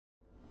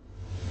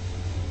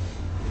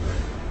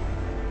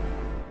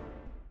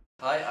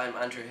Hi, I'm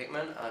Andrew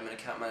Hickman. I'm an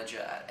account manager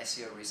at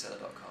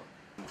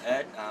SEOreseller.com.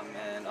 Ed, I'm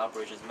an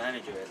operations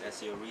manager at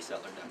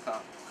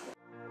SEOreseller.com.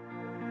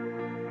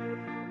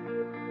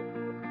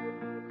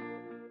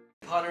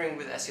 Partnering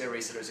with SEO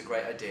Reseller is a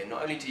great idea.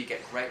 Not only do you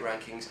get great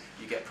rankings,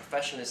 you get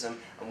professionalism,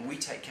 and we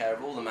take care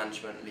of all the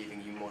management,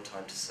 leaving you more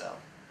time to sell.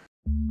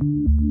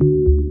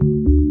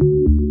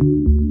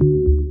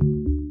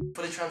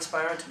 Fully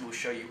transparent, we'll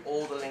show you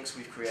all the links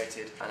we've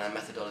created, and our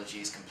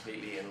methodology is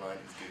completely in line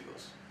with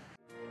Google's.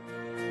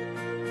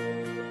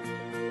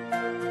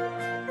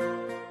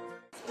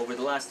 Over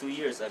the last 2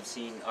 years, I've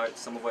seen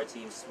some of our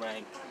teams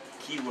rank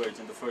keywords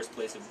in the first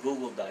place of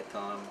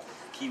Google.com,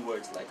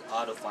 keywords like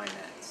auto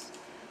finance,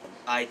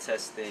 eye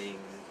testing,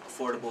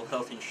 affordable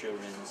health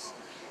insurance,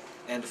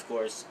 and of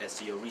course,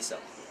 SEO Reseller.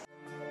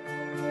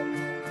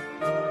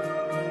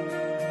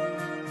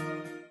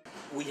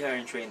 We hire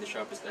and train the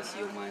sharpest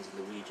SEO minds in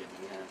the region.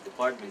 We have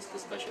departments that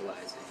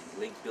specialize in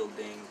link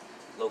building,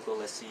 local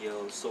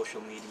SEO,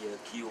 social media,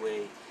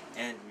 QA,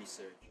 and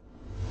research.